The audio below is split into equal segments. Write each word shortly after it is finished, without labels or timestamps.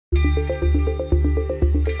Hey,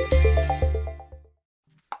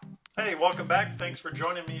 welcome back. Thanks for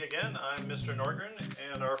joining me again. I'm Mr. Norgren,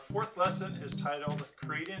 and our fourth lesson is titled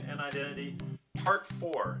Creating an Identity, Part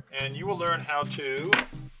 4. And you will learn how to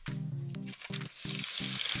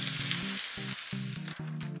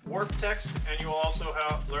warp text, and you will also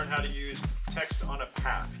learn how to use text on a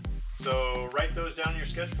path. So write those down in your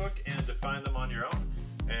sketchbook and define them on your own.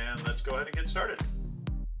 And let's go ahead and get started.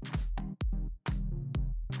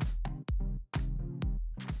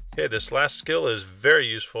 Okay, this last skill is very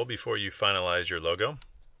useful before you finalize your logo.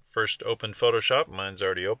 First, open Photoshop. Mine's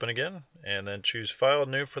already open again. And then choose File,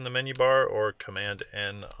 New from the menu bar, or Command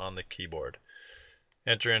N on the keyboard.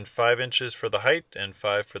 Enter in 5 inches for the height and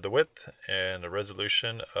 5 for the width, and a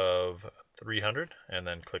resolution of 300, and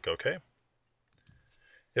then click OK.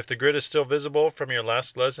 If the grid is still visible from your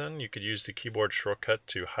last lesson, you could use the keyboard shortcut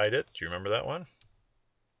to hide it. Do you remember that one?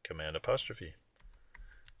 Command apostrophe.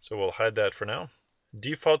 So we'll hide that for now.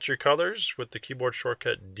 Default your colors with the keyboard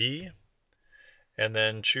shortcut D, and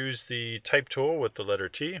then choose the type tool with the letter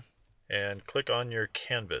T and click on your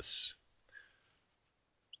canvas.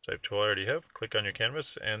 Type tool I already have. Click on your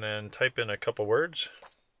canvas and then type in a couple words.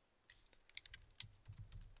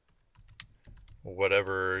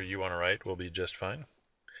 Whatever you want to write will be just fine.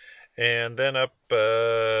 And then up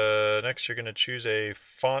next you're going to choose a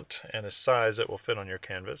font and a size that will fit on your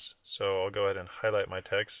canvas. So I'll go ahead and highlight my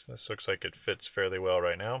text. This looks like it fits fairly well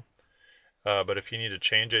right now. But if you need to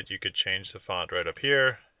change it, you could change the font right up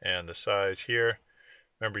here and the size here.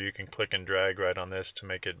 Remember, you can click and drag right on this to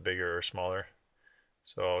make it bigger or smaller.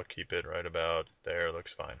 So I'll keep it right about there.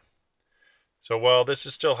 Looks fine. So while this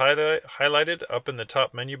is still highlighted, up in the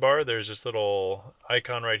top menu bar, there's this little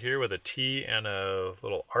icon right here with a T and a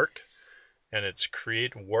little arc, and it's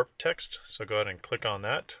Create Warp Text. So go ahead and click on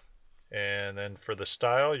that. And then for the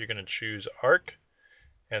style, you're going to choose Arc,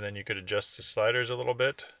 and then you could adjust the sliders a little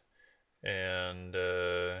bit, and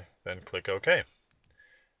then click OK.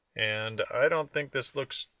 And I don't think this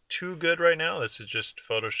looks too good right now. This is just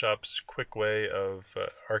Photoshop's quick way of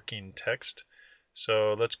arcing text.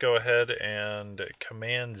 So let's go ahead and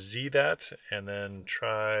Command Z that and then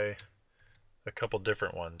try a couple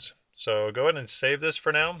different ones. So go ahead and save this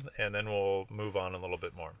for now, and then we'll move on a little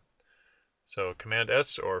bit more. So Command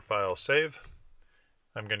S or File Save.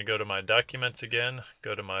 I'm going to go to my documents again,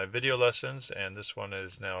 go to my video lessons, and this one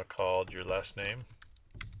is now called your last name,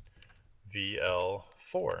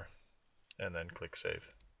 VL4, and then click Save.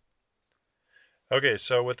 Okay,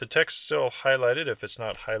 so with the text still highlighted, if it's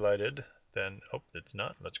not highlighted, then, oh, it's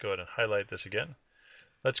not. Let's go ahead and highlight this again.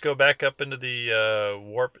 Let's go back up into the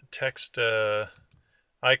warp text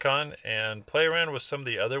icon and play around with some of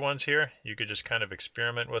the other ones here. You could just kind of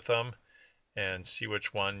experiment with them and see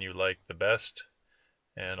which one you like the best.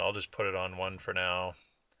 And I'll just put it on one for now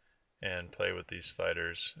and play with these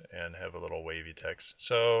sliders and have a little wavy text.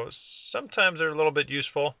 So sometimes they're a little bit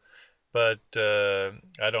useful, but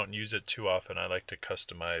I don't use it too often. I like to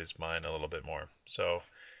customize mine a little bit more. So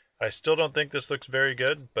I still don't think this looks very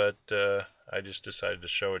good, but I just decided to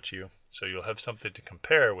show it to you so you'll have something to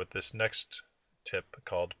compare with this next tip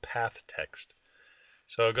called path text.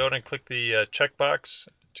 So go ahead and click the checkbox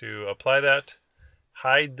to apply that.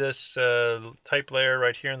 Hide this type layer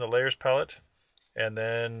right here in the layers palette, and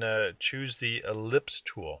then choose the Ellipse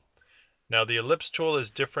tool. Now the Ellipse tool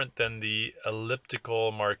is different than the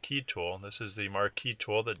elliptical marquee tool. This is the marquee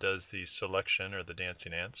tool that does the selection or the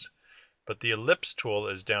dancing ants. But the Ellipse tool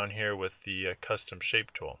is down here with the custom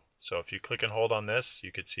shape tool. So if you click and hold on this,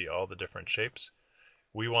 you could see all the different shapes.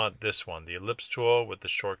 We want this one, the Ellipse tool with the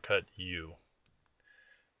shortcut U.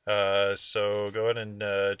 So go ahead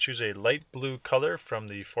and choose a light blue color from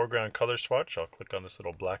the foreground color swatch. I'll click on this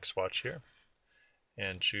little black swatch here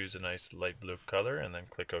and choose a nice light blue color and then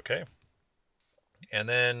click OK. And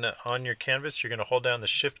then on your canvas, you're going to hold down the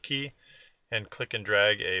Shift key and click and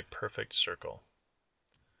drag a perfect circle.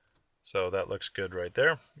 So that looks good right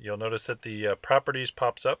there. You'll notice that the properties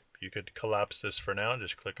pops up. You could collapse this for now.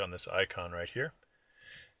 Just click on this icon right here.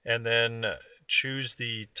 And then choose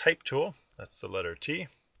the type tool. That's the letter T.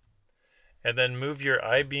 And then move your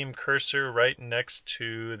I-beam cursor right next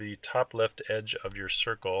to the top left edge of your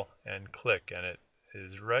circle and click. And it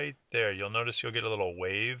is right there. You'll notice you'll get a little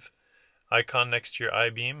wave icon next to your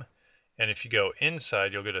I-beam. And if you go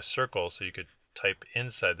inside, you'll get a circle. So you could type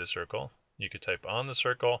inside the circle. You could type on the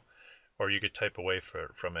circle, or you could type away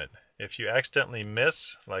from it. If you accidentally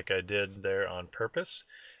miss, like I did there on purpose,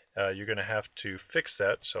 you're going to have to fix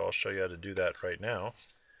that. So I'll show you how to do that right now.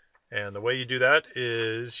 And the way you do that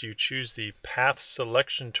is you choose the Path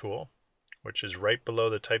Selection tool, which is right below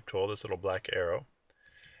the Type tool, this little black arrow.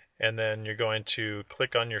 and then you're going to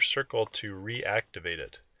click on your circle to reactivate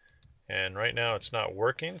it. And right now it's not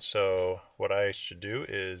working, so what I should do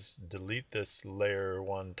is delete this layer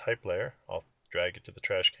 1 type layer. I'll drag it to the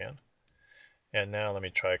trash can. And now let me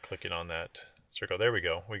try clicking on that circle. There we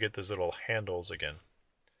go. We get those little handles again.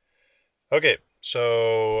 Okay,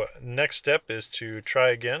 so next step is to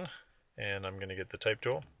try again. And I'm going to get the type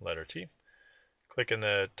tool, letter T. Click in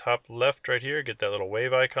the top left right here, get that little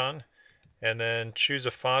wave icon. And then choose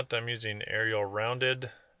a font. I'm using Arial Rounded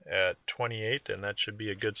at 28, and that should be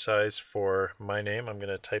a good size for my name. I'm going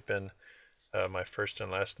to type in my first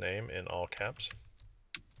and last name in all caps.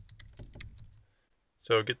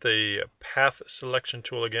 So get the path selection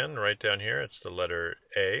tool again, right down here. It's the letter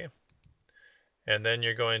A. And then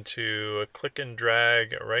you're going to click and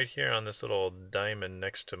drag right here on this little diamond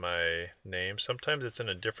next to my name. Sometimes it's in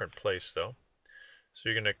a different place though. So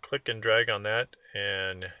you're going to click and drag on that,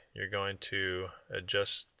 and you're going to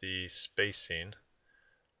adjust the spacing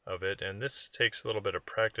of it. And this takes a little bit of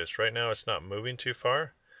practice. Right now it's not moving too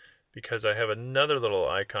far because I have another little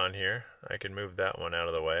icon here. I can move that one out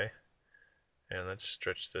of the way. And let's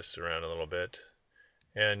stretch this around a little bit.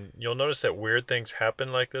 And you'll notice that weird things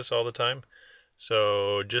happen like this all the time.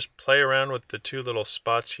 So just play around with the two little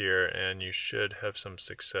spots here and you should have some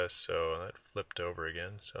success. So that flipped over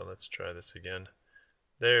again. So let's try this again.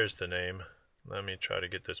 There's the name. Let me try to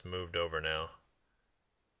get this moved over now.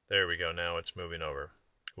 There we go. Now it's moving over.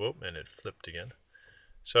 Whoop, and it flipped again.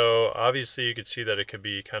 So obviously you could see that it could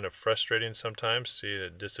be kind of frustrating sometimes. See,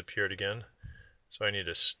 it disappeared again. So I need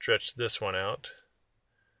to stretch this one out.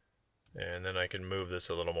 And then I can move this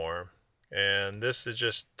a little more. And this is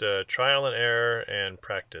just trial and error and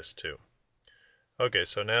practice too. Okay,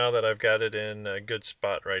 so now that I've got it in a good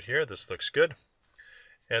spot right here, this looks good.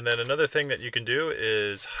 And then another thing that you can do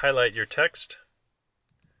is highlight your text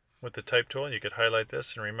with the type tool. You could highlight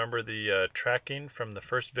this, and remember the tracking from the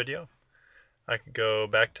first video. I could go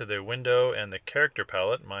back to the window and the character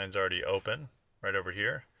palette. Mine's already open right over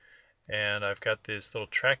here. And I've got this little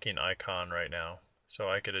tracking icon right now. So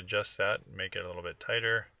I could adjust that, make it a little bit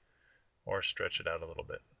tighter, or stretch it out a little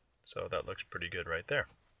bit. So that looks pretty good right there.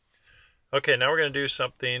 Okay, now we're going to do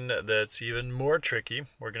something that's even more tricky.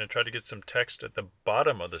 We're going to try to get some text at the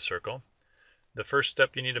bottom of the circle. The first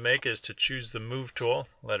step you need to make is to choose the Move tool,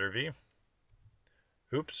 letter V.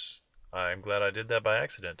 Oops, I'm glad I did that by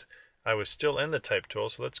accident. I was still in the Type tool,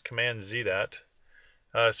 so let's Command Z that.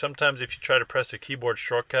 Sometimes if you try to press a keyboard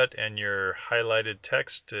shortcut and your highlighted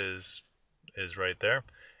text is right there,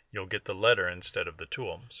 you'll get the letter instead of the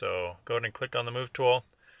tool. So go ahead and click on the Move tool.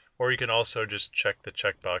 Or you can also just check the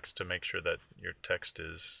checkbox to make sure that your text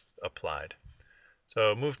is applied.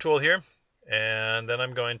 So Move tool here, and then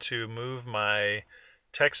I'm going to move my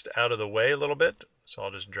text out of the way a little bit. So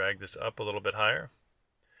I'll just drag this up a little bit higher.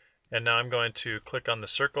 And now I'm going to click on the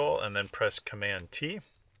circle and then press Command T.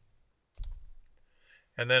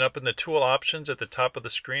 And then up in the tool options at the top of the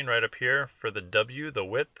screen right up here for the W, the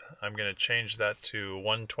width, I'm going to change that to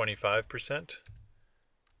 125%.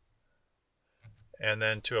 And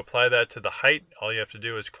then to apply that to the height, all you have to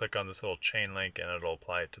do is click on this little chain link and it'll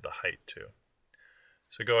apply it to the height too.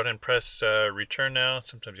 So go ahead and press return now.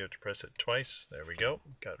 Sometimes you have to press it twice. There we go.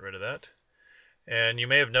 Got rid of that. And you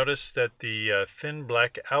may have noticed that the thin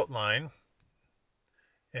black outline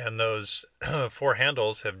and those 4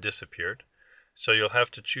 handles have disappeared. So you'll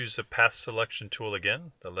have to choose the path selection tool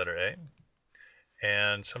again, the letter A.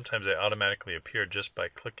 And sometimes they automatically appear just by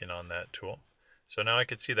clicking on that tool. So now I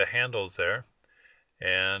can see the handles there.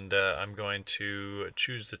 And I'm going to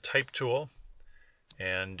choose the Type tool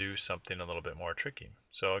and do something a little bit more tricky.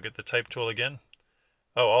 So I'll get the Type tool again.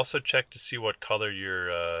 Oh, also check to see what color your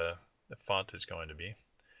the font is going to be.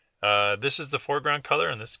 This is the foreground color,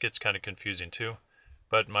 and this gets kind of confusing too.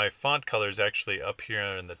 But my font color is actually up here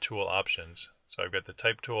in the tool options. So I've got the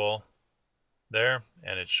Type tool there,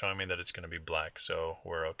 and it's showing me that it's going to be black, so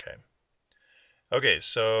we're okay. Okay,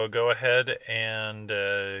 so go ahead and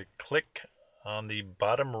click on the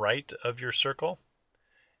bottom right of your circle,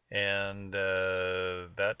 and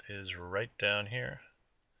that is right down here,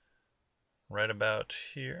 right about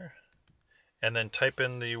here, and then type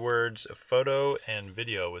in the words photo and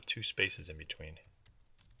video with 2 spaces in between.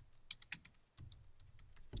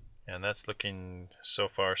 And that's looking so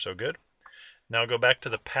far so good. Now go back to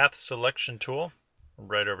the path selection tool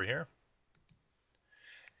right over here,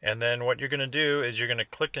 and then what you're going to do is you're going to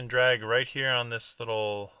click and drag right here on this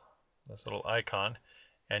little icon,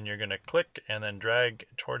 and you're going to click and then drag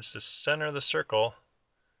towards the center of the circle,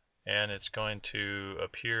 and it's going to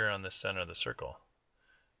appear on the center of the circle.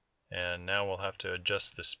 And now we'll have to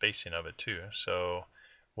adjust the spacing of it too. So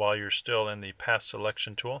while you're still in the path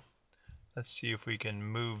selection tool, Let's see if we can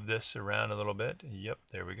move this around a little bit. Yep,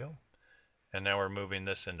 there we go. And now we're moving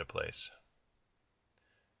this into place.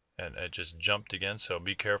 And it just jumped again, so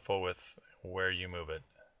be careful with where you move it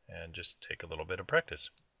and just take a little bit of practice.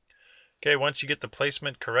 Okay, once you get the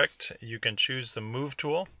placement correct, you can choose the Move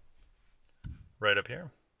tool right up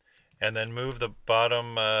here. And then move the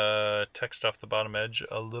bottom text off the bottom edge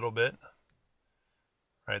a little bit.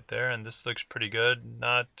 Right there, and this looks pretty good.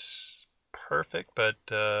 Not perfect, but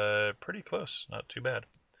pretty close, not too bad.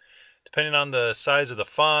 Depending on the size of the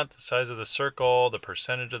font, the size of the circle, the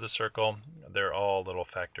percentage of the circle, they're all little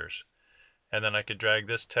factors. And then I could drag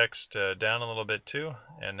this text down a little bit too,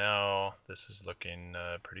 and now this is looking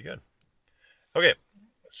pretty good. Okay,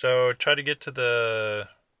 so try to get to the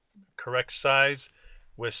correct size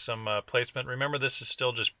with some placement. Remember, this is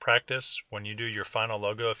still just practice. When you do your final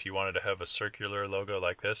logo, if you wanted to have a circular logo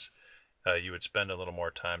like this, you would spend a little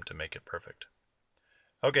more time to make it perfect.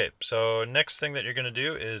 Okay, so next thing that you're going to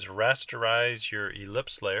do is rasterize your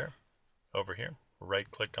ellipse layer over here.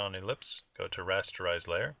 Right-click on Ellipse, go to Rasterize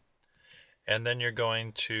Layer, and then you're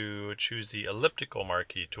going to choose the elliptical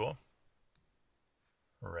marquee tool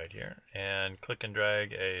right here, and click and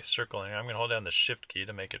drag a circle. And I'm going to hold down the Shift key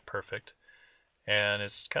to make it perfect. And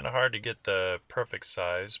it's kind of hard to get the perfect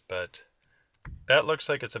size, but that looks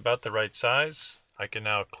like it's about the right size. I can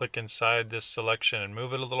now click inside this selection and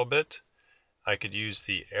move it a little bit. I could use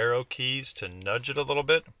the arrow keys to nudge it a little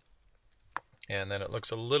bit, and then it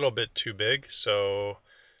looks a little bit too big, so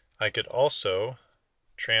I could also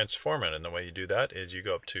transform it. And the way you do that is you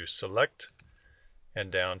go up to Select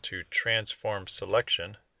and down to Transform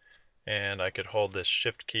Selection, and I could hold this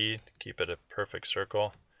Shift key to keep it a perfect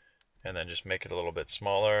circle, and then just make it a little bit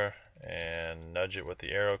smaller and nudge it with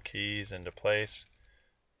the arrow keys into place.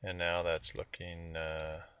 And now that's looking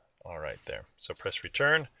all right there. So press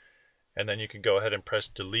Return, and then you can go ahead and press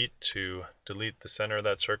Delete to delete the center of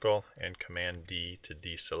that circle, and Command D to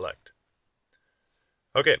deselect.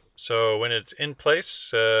 Okay, so when it's in place,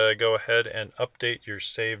 go ahead and update your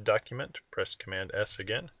saved document. Press Command S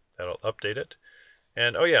again, that'll update it.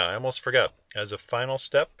 And oh yeah, I almost forgot, as a final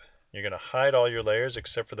step, you're going to hide all your layers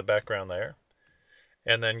except for the background layer.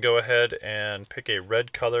 And then go ahead and pick a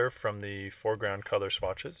red color from the foreground color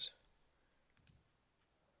swatches.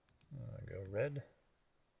 Go red.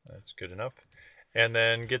 That's good enough. And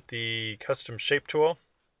then get the custom shape tool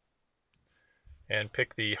and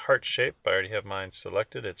pick the heart shape. I already have mine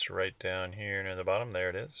selected. It's right down here near the bottom. There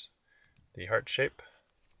it is. The heart shape.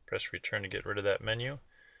 Press Return to get rid of that menu.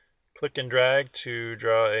 Click and drag to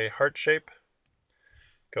draw a heart shape.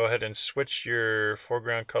 Go ahead and switch your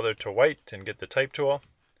foreground color to white and get the type tool.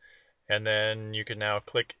 And then you can now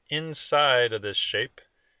click inside of this shape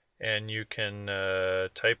and you can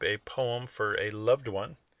type a poem for a loved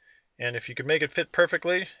one. And if you can make it fit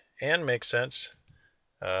perfectly and make sense,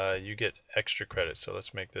 you get extra credit. So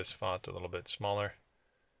let's make this font a little bit smaller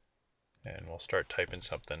and we'll start typing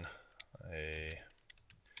something.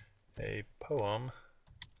 A poem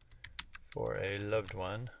for a loved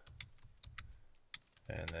one.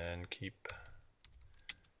 And then keep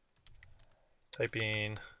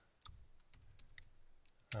typing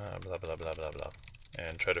blah blah blah blah blah,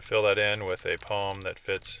 and try to fill that in with a poem that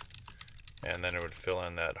fits, and then it would fill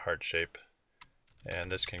in that heart shape.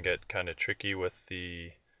 And this can get kind of tricky with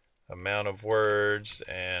the amount of words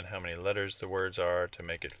and how many letters the words are to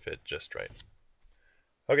make it fit just right.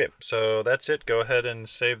 Okay, so that's it. Go ahead and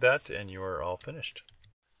save that and you are all finished.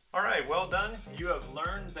 All right, well done. You have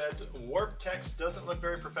learned that warp text doesn't look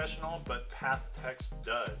very professional, but path text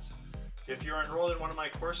does. If you're enrolled in one of my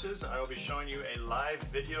courses, I will be showing you a live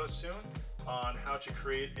video soon on how to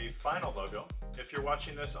create a final logo. If you're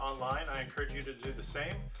watching this online, I encourage you to do the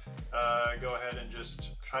same. Go ahead and just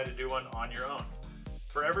try to do one on your own.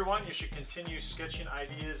 For everyone, you should continue sketching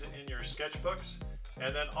ideas in your sketchbooks,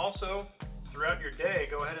 and then also throughout your day,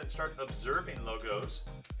 go ahead and start observing logos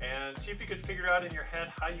and see if you could figure out in your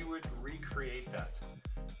head how you would recreate that.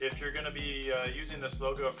 If you're going to be using this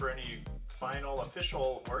logo for any final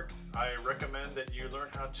official work, I recommend that you learn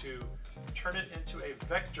how to turn it into a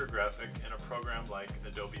vector graphic in a program like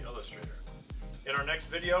Adobe Illustrator. In our next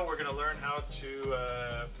video, we're going to learn how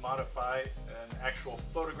to modify an actual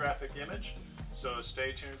photographic image, so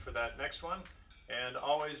stay tuned for that next one. And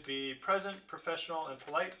always be present, professional, and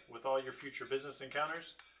polite with all your future business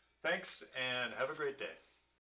encounters. Thanks, and have a great day.